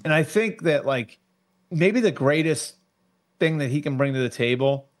 And I think that like maybe the greatest thing that he can bring to the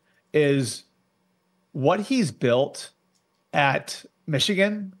table is what he's built at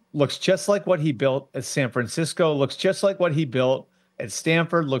Michigan looks just like what he built at San Francisco, looks just like what he built at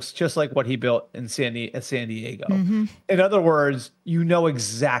Stanford, looks just like what he built in San Diego. Mm-hmm. In other words, you know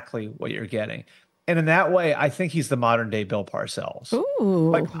exactly what you're getting. And in that way, I think he's the modern day Bill Parcells. Ooh,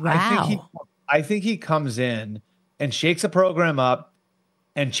 wow. I think he comes in and shakes a program up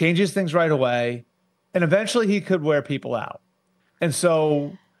and changes things right away. And eventually he could wear people out. And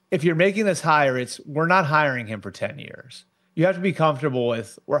so if you're making this hire, we're not hiring him for 10 years. You have to be comfortable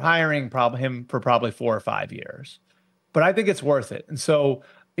with we're hiring him for probably 4 or 5 years. But I think it's worth it. And so,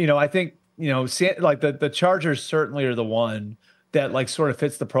 I think, like the Chargers certainly are the one that like sort of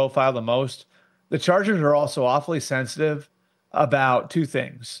fits the profile the most. The Chargers are also awfully sensitive about two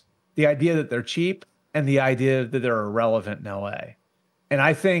things: the idea that they're cheap and the idea that they're irrelevant in LA. And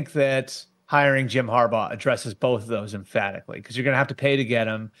I think that hiring Jim Harbaugh addresses both of those emphatically, because you're going to have to pay to get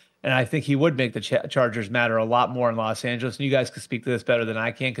him. And I think he would make the Chargers matter a lot more in Los Angeles. And you guys can speak to this better than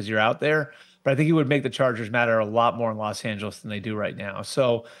I can because you're out there. But I think he would make the Chargers matter a lot more in Los Angeles than they do right now.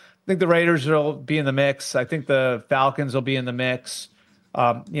 So I think the Raiders will be in the mix. I think the Falcons will be in the mix.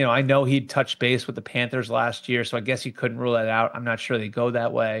 I know he touched base with the Panthers last year, so I guess you couldn't rule that out. I'm not sure they go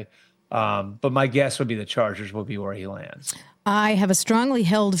that way. But my guess would be the Chargers will be where he lands. I have a strongly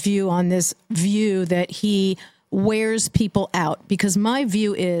held view on this view that he wears people out, because my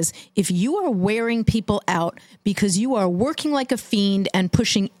view is if you are wearing people out because you are working like a fiend and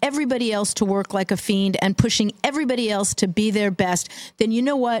pushing everybody else to work like a fiend and pushing everybody else to be their best, then you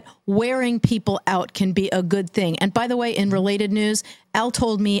know what? Wearing people out can be a good thing. And by the way, in related news, Al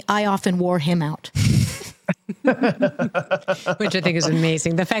told me I often wore him out. Which I think is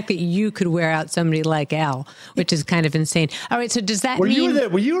amazing. The fact that you could wear out somebody like Al, which is kind of insane. All right, so does that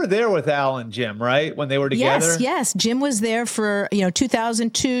mean you were there with Al and Jim, right? When they were together? Yes. Jim was there for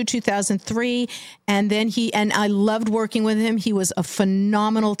 2002, 2003, and then I loved working with him. He was a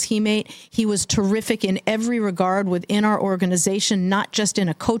phenomenal teammate. He was terrific in every regard within our organization, not just in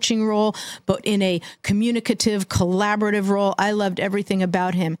a coaching role, but in a communicative, collaborative role. I loved everything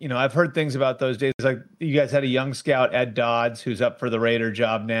about him. I've heard things about those days. Like you guys had a young scout, Ed Dodds, who's up for the Raider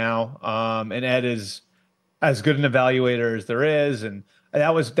job now. And Ed is as good an evaluator as there is. And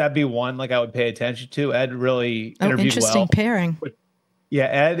that'd be one like I would pay attention to. Ed really interviewed well. Interesting pairing. Yeah,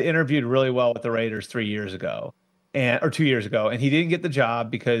 Ed interviewed really well with the Raiders 3 years ago or 2 years ago. And he didn't get the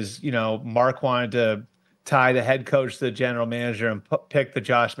job because, Mark wanted to tie the head coach to the general manager and pick the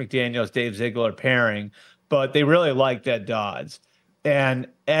Josh McDaniels, Dave Ziegler pairing, but they really liked Ed Dodds. And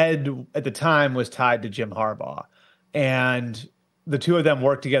Ed at the time was tied to Jim Harbaugh. And the two of them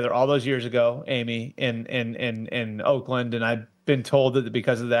worked together all those years ago, Amy, in Oakland. And I've been told that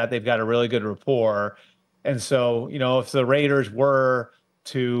because of that, they've got a really good rapport. And so, if the Raiders were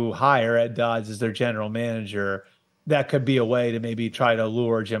to hire Ed Dodds as their general manager, that could be a way to maybe try to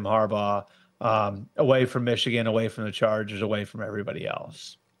lure Jim Harbaugh away from Michigan, away from the Chargers, away from everybody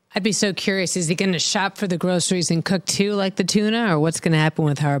else. I'd be so curious. Is he going to shop for the groceries and cook too, like the tuna, or what's going to happen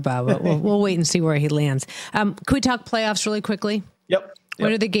with Harbaugh? But we'll wait and see where he lands. Can we talk playoffs really quickly? Yep.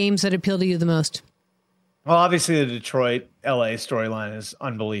 What are the games that appeal to you the most? Well, obviously the Detroit LA storyline is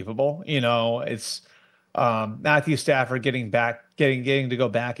unbelievable. It's Matthew Stafford getting to go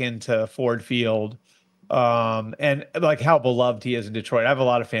back into Ford Field. And like how beloved he is in Detroit. I have a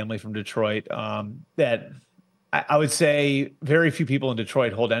lot of family from Detroit that I would say very few people in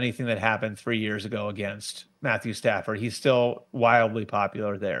Detroit hold anything that happened 3 years ago against Matthew Stafford. He's still wildly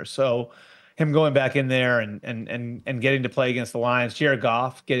popular there. So him going back in there and getting to play against the Lions, Jared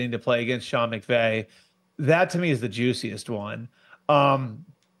Goff getting to play against Sean McVay, that to me is the juiciest one. I'm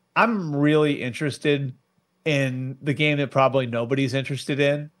really interested in the game that probably nobody's interested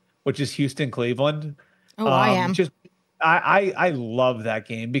in, which is Houston-Cleveland. Oh, I am. I love that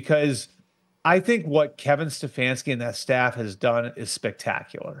game because I think what Kevin Stefanski and that staff has done is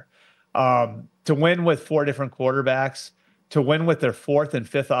spectacular. To win with 4 different quarterbacks, to win with their 4th and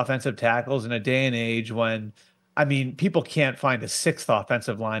 5th offensive tackles in a day and age when, people can't find a 6th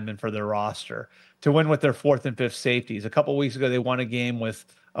offensive lineman for their roster, to win with their 4th and 5th safeties. A couple of weeks ago, they won a game with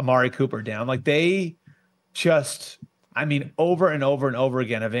Amari Cooper down. Like they just, over and over and over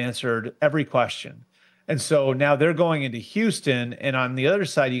again have answered every question. And so now they're going into Houston, and on the other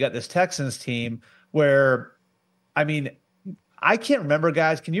side, you got this Texans team where, I can't remember,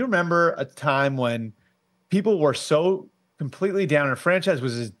 guys. Can you remember a time when people were so completely down and a franchise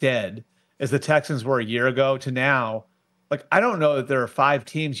was as dead as the Texans were a year ago to now? Like, I don't know that there are 5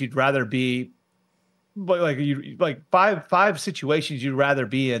 teams you'd rather be, five situations you'd rather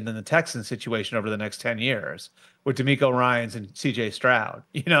be in than the Texans situation over the next 10 years with DeMeco Ryans and CJ Stroud,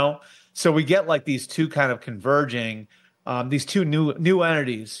 So we get like these two kind of converging, these two new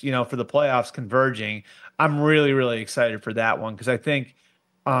entities, for the playoffs converging. I'm really, really excited for that one because I think,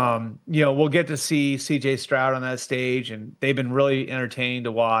 we'll get to see CJ Stroud on that stage, and they've been really entertaining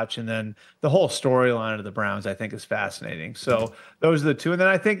to watch. And then the whole storyline of the Browns, I think, is fascinating. So those are the two. And then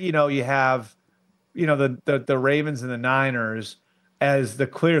I think, you have, the Ravens and the Niners as the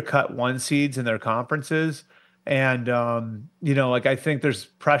clear-cut 1 seeds in their conferences. And, I think there's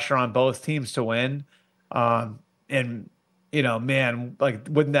pressure on both teams to win. Man,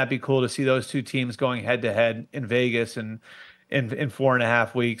 wouldn't that be cool to see those two teams going head to head in Vegas and in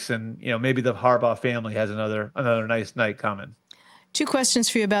 4.5 weeks? And, maybe the Harbaugh family has another nice night coming. 2 questions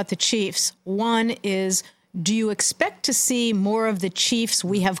for you about the Chiefs. One is, do you expect to see more of the Chiefs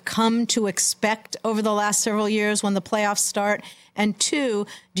we have come to expect over the last several years when the playoffs start? And 2,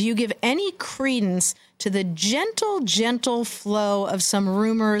 do you give any credence to the gentle flow of some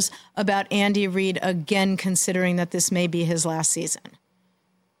rumors about Andy Reid, again, considering that this may be his last season?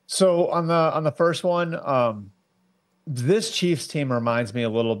 So on the first one, this Chiefs team reminds me a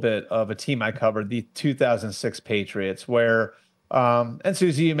little bit of a team I covered, the 2006 Patriots, where and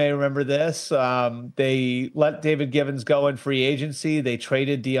Susie, you may remember this. They let David Givens go in free agency. They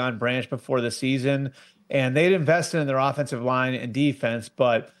traded Deion Branch before the season, and they'd invested in their offensive line and defense,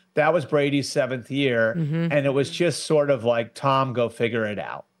 but that was Brady's 7th year, and it was just sort of like, Tom, go figure it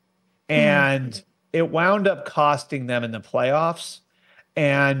out. And it wound up costing them in the playoffs,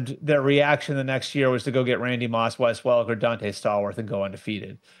 and their reaction the next year was to go get Randy Moss, Wes Welker, Dante Stallworth, and go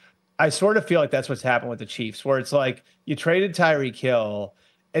undefeated. I sort of feel like that's what's happened with the Chiefs, where it's like you traded Tyreek Hill,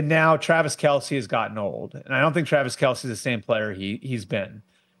 and now Travis Kelce has gotten old. And I don't think Travis Kelce is the same player he's been.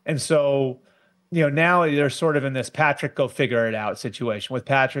 And so, now they're sort of in this Patrick go figure it out situation with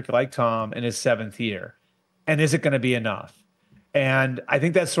Patrick, like Tom, in his 7th year. And is it going to be enough? And I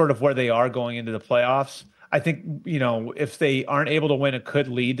think that's sort of where they are going into the playoffs. I think, if they aren't able to win, it could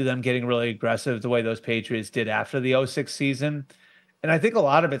lead to them getting really aggressive the way those Patriots did after the 2006 season. And I think a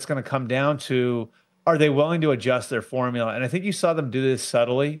lot of it's going to come down to, are they willing to adjust their formula? And I think you saw them do this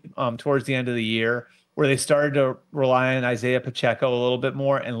subtly towards the end of the year, where they started to rely on Isaiah Pacheco a little bit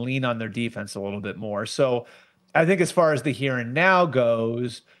more and lean on their defense a little bit more. So I think as far as the here and now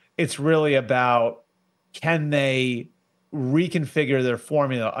goes, it's really about, can they reconfigure their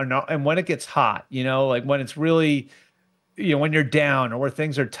formula or not? And when it gets hot, like when it's really, when you're down or where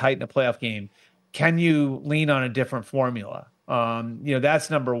things are tight in a playoff game, can you lean on a different formula? That's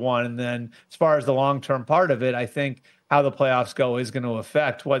number one. And then as far as the long-term part of it, I think how the playoffs go is going to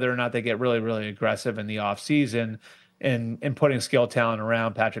affect whether or not they get really, really aggressive in the offseason in putting skill talent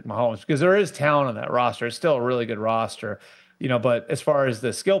around Patrick Mahomes, because there is talent on that roster. It's still a really good roster, but as far as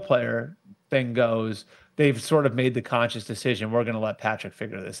the skill player thing goes, they've sort of made the conscious decision. We're going to let Patrick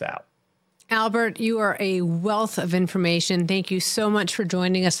figure this out. Albert, you are a wealth of information. Thank you so much for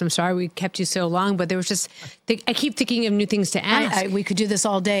joining us. I'm sorry we kept you so long, but there was just, I keep thinking of new things to ask. We could do this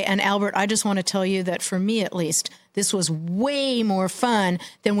all day. And Albert, I just want to tell you that for me, at least, this was way more fun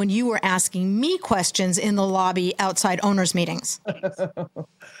than when you were asking me questions in the lobby outside owners' meetings. Well,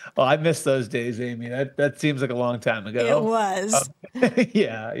 I miss those days, Amy. That seems like a long time ago. It was.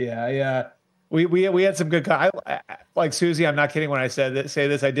 Yeah. We had some good, like Susie, I'm not kidding when I say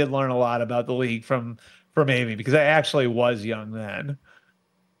this. I did learn a lot about the league from Amy, because I actually was young then.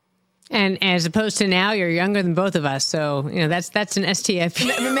 And as opposed to now, you're younger than both of us. So, that's an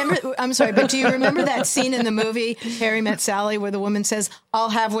STF. Remember, I'm sorry, but do you remember that scene in the movie Harry Met Sally where the woman says, I'll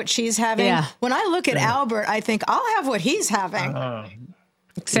have what she's having? Yeah. When I look at Albert, I think I'll have what he's having.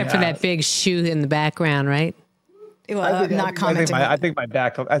 Except for that big shoe in the background, right? Well, not commenting. I think my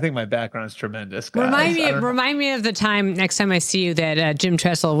background is tremendous. Guys. Remind me of the time next time I see you that Jim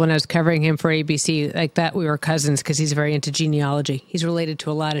Tressel, when I was covering him for ABC, like that we were cousins, because he's very into genealogy. He's related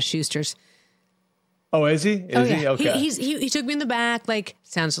to a lot of Schusters. Oh, is he? Is he? Okay. He took me in the back. Like,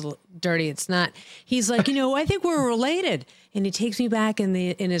 sounds a little dirty. It's not. He's like, I think we're related. And he takes me back in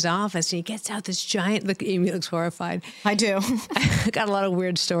his office, and he gets out this giant. Look, Amy looks horrified. I do. I got a lot of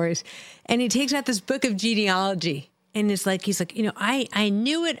weird stories, and he takes out this book of genealogy. And he's like, I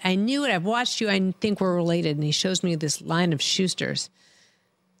knew it. I've watched you. I think we're related. And he shows me this line of Schusters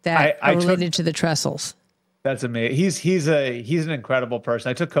that are related to the Tressels. That's amazing. He's an incredible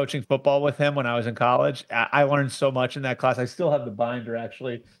person. I took coaching football with him when I was in college. I learned so much in that class. I still have the binder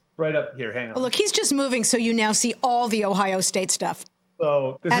actually right up here. Hang on. Oh, look, he's just moving, so you now see all the Ohio State stuff.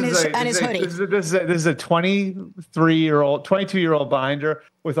 So this his hoodie. This is a 22-year-old binder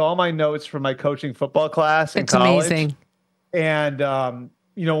with all my notes from my coaching football class in college. It's amazing. And this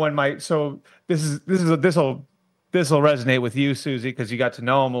will resonate with you, Susie, because you got to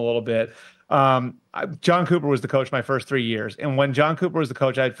know him a little bit. John Cooper was the coach my first 3 years, and when John Cooper was the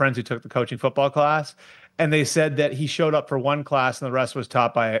coach, I had friends who took the coaching football class, and they said that he showed up for one class and the rest was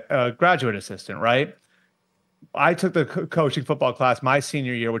taught by a graduate assistant, right? I took the coaching football class my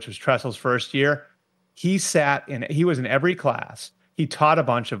senior year, which was Tressel's first year. He was in every class. He taught a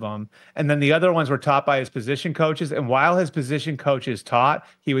bunch of them. And then the other ones were taught by his position coaches. And while his position coaches taught,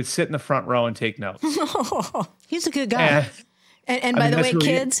 he would sit in the front row and take notes. He's a good guy. And by the way,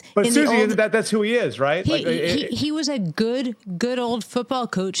 kids, but Susie, that's who he is, right? He was a good old football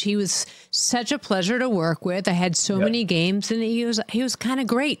coach. He was such a pleasure to work with. I had so many games, and he was kind of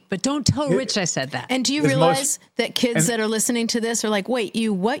great. But don't tell Rich I said that. And do you realize that kids that are listening to this are like, wait,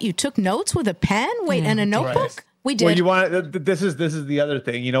 you took notes with a pen? Wait, and a notebook? Right. We did. Well, this is the other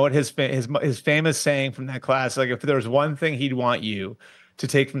thing. You know what his famous saying from that class? Like, if there was one thing he'd want you to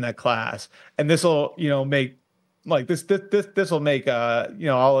take from that class, and this will make. Like this will make all the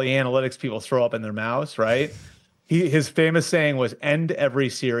analytics people throw up in their mouths, right? His famous saying was, "End every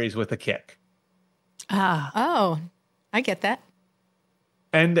series with a kick." Oh, I get that.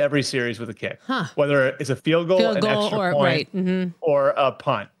 End every series with a kick, huh? Whether it's a field goal an extra point, right. or a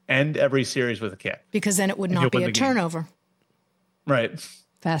punt. End every series with a kick, because then it would not be a turnover. Right.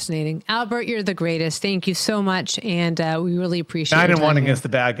 Fascinating. Albert, you're the greatest. Thank you so much. And we really appreciate it. 9-1 against the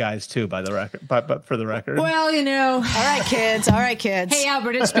bad guys too, by the record, but for the record. Well, All right, kids. Hey,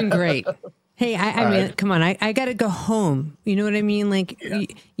 Albert, it's been great. Hey, I mean, come on. I got to go home. You know what I mean? Like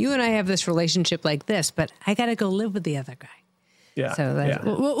you and I have this relationship like this, but I got to go live with the other guy. Yeah. So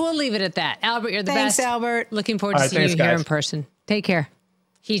we'll leave it at that. Albert, you're the best. Thanks, Albert. Looking forward to seeing you here in person. Take care.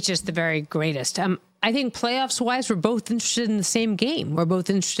 He's just the very greatest. I think playoffs-wise, we're both interested in the same game. We're both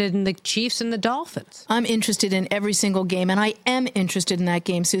interested in the Chiefs and the Dolphins. I'm interested in every single game, and I am interested in that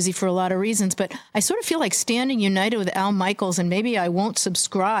game, Susie, for a lot of reasons. But I sort of feel like standing united with Al Michaels, and maybe I won't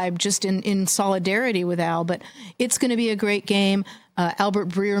subscribe just in solidarity with Al, but it's going to be a great game. Albert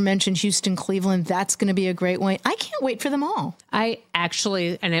Breer mentioned Houston, Cleveland. That's going to be a great one. I can't wait for them all. I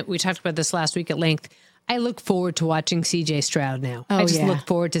actually, we talked about this last week at length, I look forward to watching C.J. Stroud now. I just look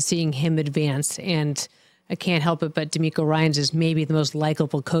forward to seeing him advance, and I can't help it but D'Amico Ryans is maybe the most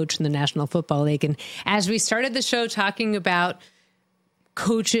likable coach in the National Football League. And as we started the show talking about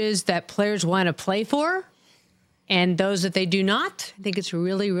coaches that players want to play for and those that they do not, I think it's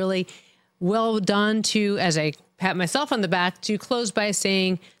really, really well done to, as a pat myself on the back to close by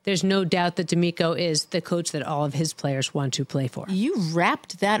saying there's no doubt that D'Amico is the coach that all of his players want to play for. You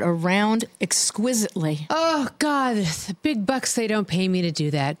wrapped that around exquisitely. Oh, God, the big bucks, they don't pay me to do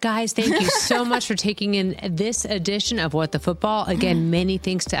that. Guys, thank you so much for taking in this edition of What the Football. Again, many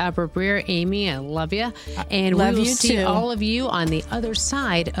thanks to Albert Breer. Amy, I love you. And love we will you see too. all of you on the other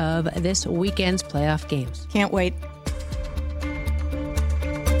side of this weekend's playoff games. Can't wait.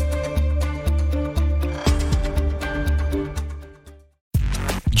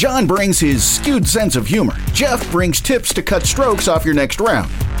 John brings his skewed sense of humor. Jeff brings tips to cut strokes off your next round.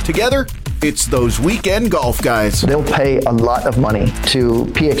 Together, it's those weekend golf guys. They'll pay a lot of money to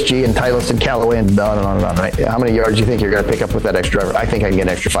PXG and Titleist and Callaway and on and on and on, right? How many yards do you think you're going to pick up with that extra driver? I think I can get an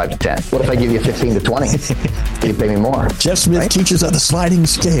extra 5 to 10. What if I give you 15 to 20? You pay me more. Jeff Smith teaches on the sliding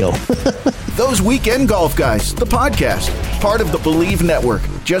scale. Those Weekend Golf Guys, the podcast, part of the Believe Network.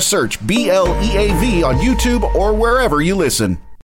 Just search BLEAV on YouTube or wherever you listen.